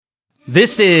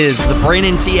This is the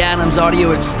Brandon T. Adams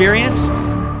audio experience.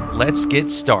 Let's get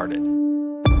started.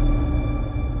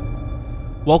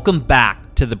 Welcome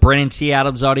back to the Brandon T.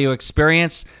 Adams audio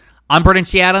experience. I'm Brandon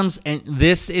T. Adams, and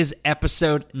this is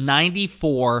episode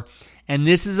 94, and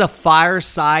this is a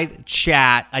fireside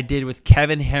chat I did with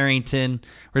Kevin Harrington,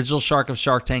 original shark of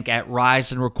Shark Tank, at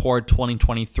Rise and Record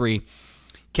 2023.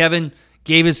 Kevin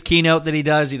gave his keynote that he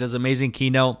does. He does an amazing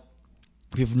keynote.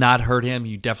 If you've not heard him,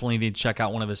 you definitely need to check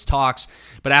out one of his talks.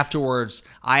 But afterwards,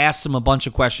 I asked him a bunch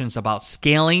of questions about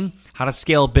scaling, how to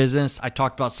scale business. I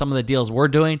talked about some of the deals we're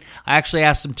doing. I actually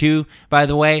asked him too, by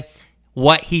the way,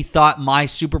 what he thought my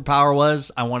superpower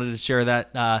was. I wanted to share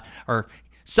that, or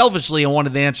selfishly, I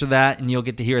wanted to answer that, and you'll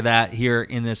get to hear that here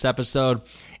in this episode.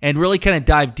 And really kind of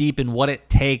dive deep in what it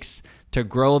takes to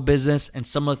grow a business and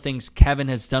some of the things Kevin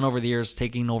has done over the years,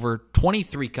 taking over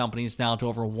 23 companies now to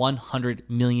over $100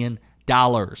 million.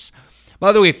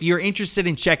 By the way, if you're interested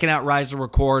in checking out Rise and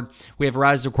Record, we have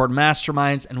Rise and Record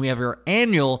Masterminds, and we have our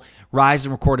annual Rise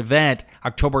and Record event,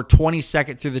 October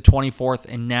 22nd through the 24th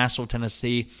in Nashville,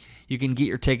 Tennessee. You can get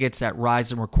your tickets at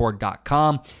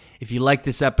riseandrecord.com. If you like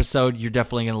this episode, you're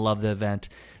definitely going to love the event.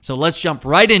 So let's jump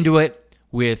right into it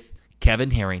with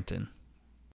Kevin Harrington.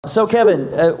 So Kevin,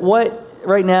 what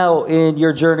right now in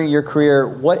your journey, your career,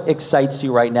 what excites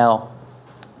you right now?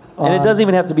 And it doesn't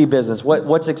even have to be business.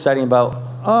 What's exciting about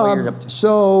what you're up to?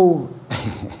 So,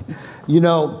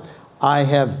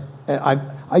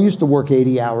 I used to work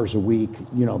 80 hours a week,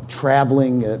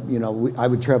 traveling, I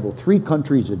would travel 3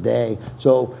 countries a day.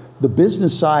 So the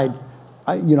business side,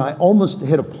 I almost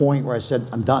hit a point where I said,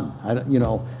 I'm done.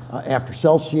 After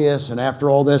Celsius and after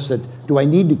all this, do I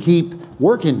need to keep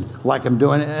working like I'm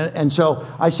doing? And so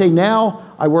I say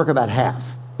now I work about half,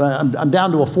 but I'm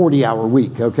down to a 40-hour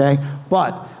week, okay?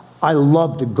 But I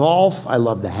love to golf. I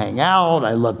love to hang out.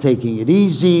 I love taking it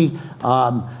easy.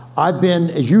 I've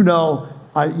been, as you know,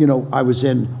 I was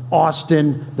in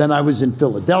Austin, then I was in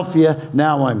Philadelphia.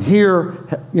 Now I'm here,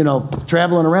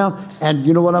 traveling around. And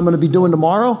you know what I'm going to be doing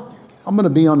tomorrow? I'm going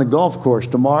to be on the golf course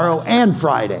tomorrow and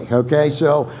Friday, okay?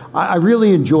 So I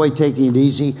really enjoy taking it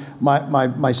easy.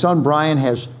 My son Brian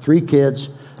has 3 kids.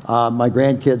 My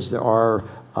grandkids are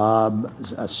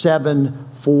 7,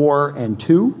 4, and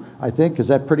 2. I think. Is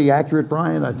that pretty accurate,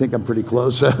 Brian? I think I'm pretty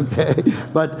close. Okay.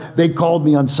 But they called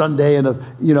me on Sunday in a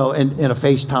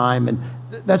FaceTime, and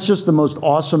that's just the most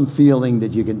awesome feeling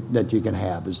that you can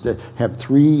have, is to have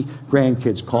 3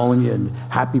 grandkids calling you and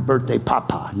happy birthday,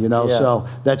 Papa. Yeah. So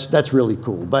that's really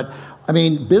cool. But I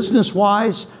mean,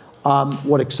 business-wise,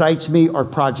 what excites me are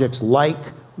projects like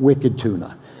Wicked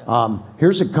Tuna.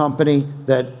 Here's a company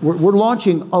that we're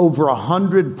launching over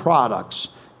 100 products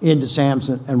into Sam's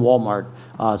and Walmart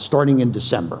starting in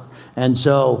December. And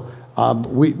so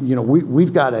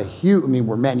we've got a huge,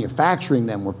 we're manufacturing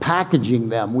them, we're packaging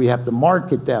them, we have to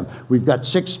market them. We've got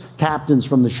 6 captains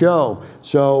from the show.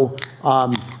 So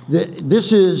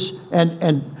this is,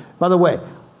 and by the way,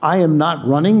 I am not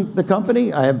running the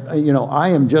company. I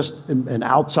am just an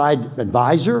outside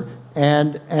advisor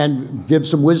and give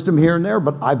some wisdom here and there,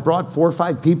 but I've brought 4 or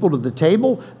 5 people to the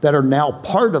table that are now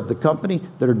part of the company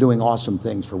that are doing awesome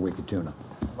things for Wicked Tuna.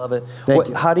 Love it. Thank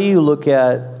you. How do you look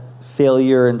at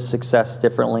failure and success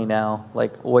differently now?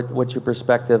 Like, what's your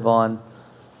perspective on?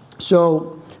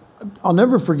 So I'll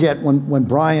never forget when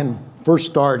Brian first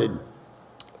started.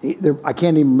 I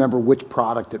can't even remember which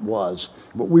product it was,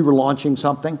 but we were launching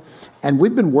something, and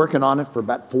we've been working on it for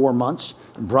about 4 months,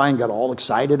 and Brian got all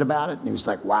excited about it, and he was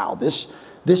like, wow, this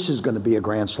is going to be a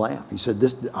grand slam. He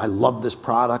said, I love this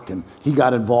product, and he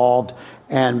got involved.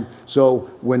 And so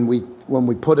when we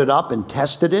put it up and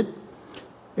tested it,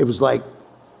 it was like,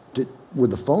 were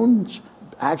the phones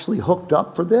actually hooked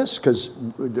up for this? Because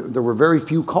there were very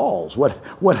few calls.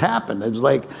 What happened? It was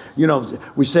like,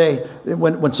 we say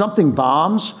when something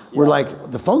bombs, we're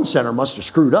like, the phone center must have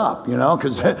screwed up,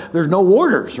 because there's no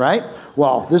orders, right?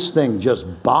 Well, this thing just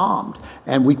bombed,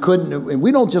 and we couldn't, and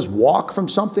we don't just walk from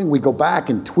something, we go back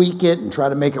and tweak it and try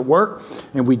to make it work,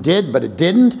 and we did, but it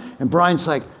didn't. And Brian's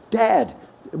like, Dad,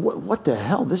 what the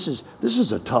hell? This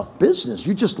is a tough business.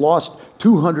 You just lost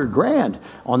 $200,000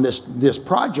 on this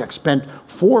project. Spent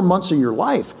 4 months of your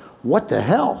life. What the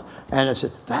hell? And I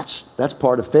said, that's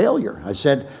part of failure. I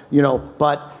said,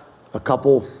 but a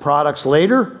couple products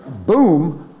later,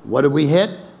 boom, what did we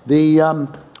hit? The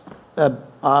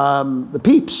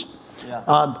Peeps.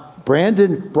 Yeah.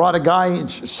 Brandon brought a guy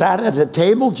and sat at a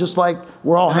table just like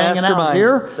we're all hanging out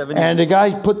here. And the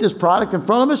guy put this product in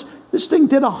front of us. This thing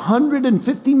did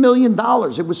 $150 million.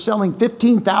 It was selling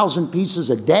 15,000 pieces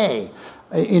a day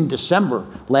in December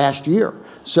last year,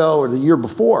 or the year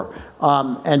before.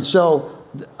 And so,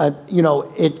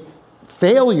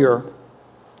 failure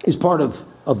is part of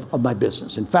my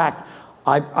business. In fact,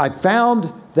 I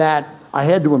found that I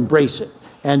had to embrace it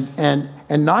and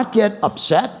not get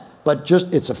upset, but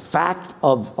just it's a fact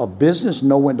of business.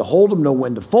 Know when to hold them, know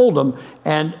when to fold them.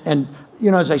 And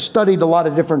as I studied a lot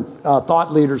of different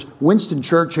thought leaders, Winston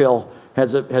Churchill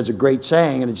has a great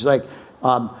saying, and it's like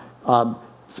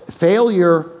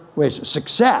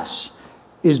success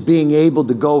is being able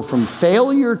to go from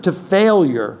failure to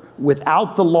failure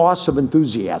without the loss of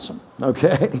enthusiasm,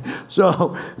 okay?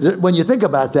 So when you think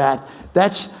about that,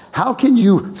 that's how can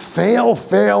you fail,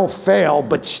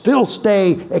 but still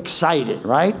stay excited,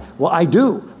 right? Well, I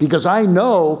do, because I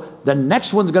know the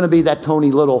next one's going to be that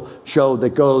Tony Little show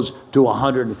that goes to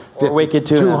 150, or Wicked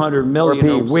Tuna, 200 million,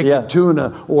 or Peeps, Wicked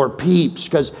Tuna, or Peeps,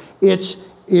 because it's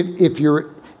if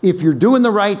you're doing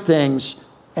the right things,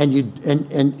 and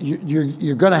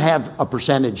you're going to have a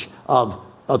percentage of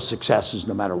successes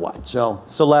no matter what. So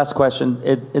last question.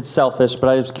 It's selfish, but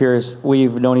I'm just curious.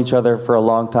 We've known each other for a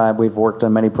long time. We've worked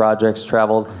on many projects,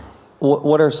 traveled.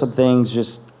 What are some things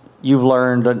just you've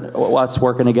learned us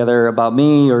working together about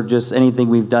me, or just anything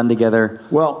we've done together?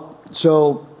 Well,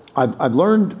 so I've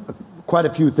learned quite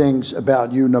a few things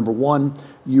about you. Number one,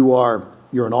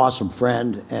 you're an awesome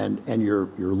friend, and you're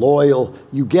loyal.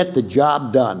 You get the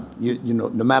job done, you know,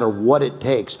 no matter what it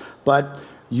takes. But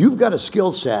you've got a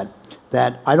skill set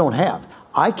that I don't have.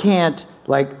 I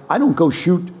don't go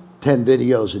shoot 10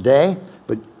 videos a day,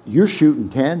 but you're shooting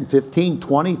 10, 15,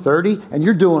 20, 30, and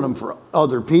you're doing them for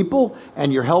other people,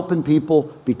 and you're helping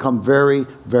people become very,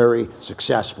 very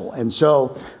successful. And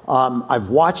so I've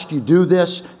watched you do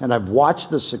this, and I've watched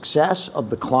the success of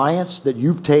the clients that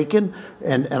you've taken,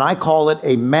 and I call it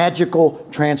a magical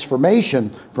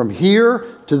transformation from here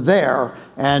to there,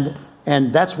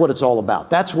 and that's what it's all about.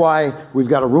 That's why we've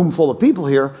got a room full of people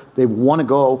here. They want to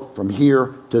go from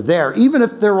here to there. Even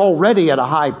if they're already at a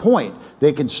high point,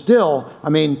 they can still,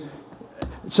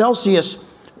 Celsius,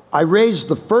 I raised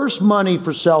the first money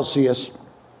for Celsius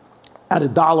at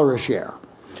 $1 a share.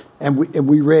 And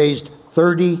we raised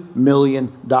 $30 million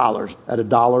at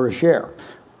 $1 a share.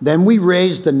 Then we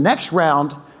raised the next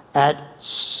round at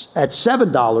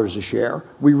 $7 a share.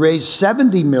 We raised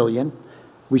 $70 million.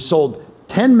 We sold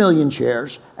 10 million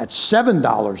shares at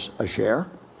 $7 a share.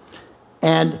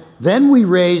 And then we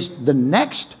raised the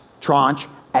next tranche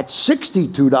at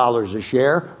 $62 a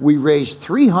share. We raised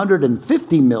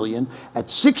 $350 million at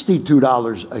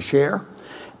 $62 a share.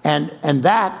 And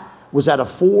that was at a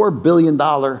 $4 billion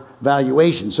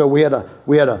valuation. So we had a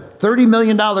 $30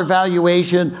 million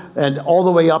valuation, and all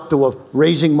the way up to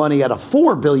raising money at a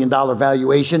 $4 billion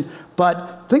valuation.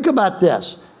 But think about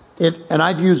this. We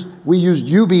used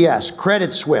UBS,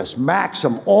 Credit Suisse,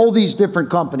 Maxim, all these different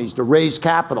companies to raise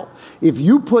capital. If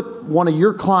you put one of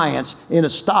your clients in a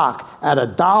stock at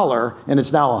 $1 and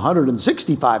it's now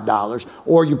 $165,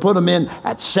 or you put them in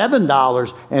at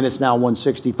 $7 and it's now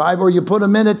 $165, or you put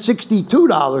them in at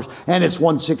 $62 and it's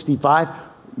 $165,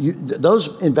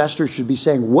 those investors should be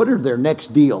saying, what are their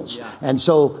next deals? Yeah. And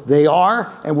so they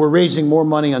are, and we're raising more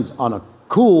money on a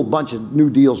cool bunch of new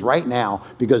deals right now,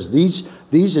 because these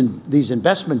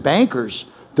investment bankers,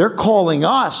 they're calling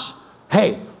us,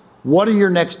 hey, what are your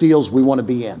next deals we want to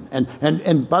be in?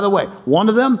 And by the way, one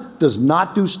of them does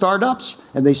not do startups,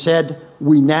 and they said,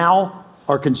 we now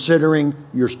are considering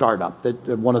your startup.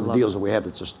 That one of the deals that we have,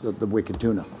 it's the Wicked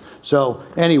Tuna. So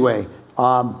anyway,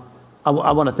 I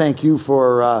want to thank you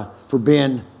for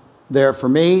being there for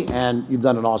me, and you've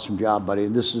done an awesome job, buddy.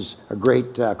 And this is a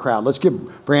great crowd. Let's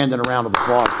give Brandon a round of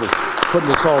applause for putting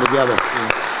this all together.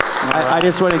 I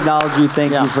just want to acknowledge you.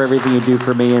 Thank you for everything you do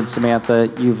for me and Samantha.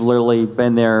 You've literally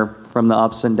been there from the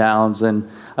ups and downs, and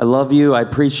I love you. I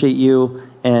appreciate you,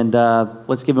 and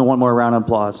let's give him one more round of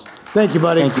applause. Thank you,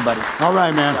 buddy. Thank you, buddy. All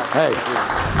right, man.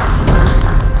 Hey.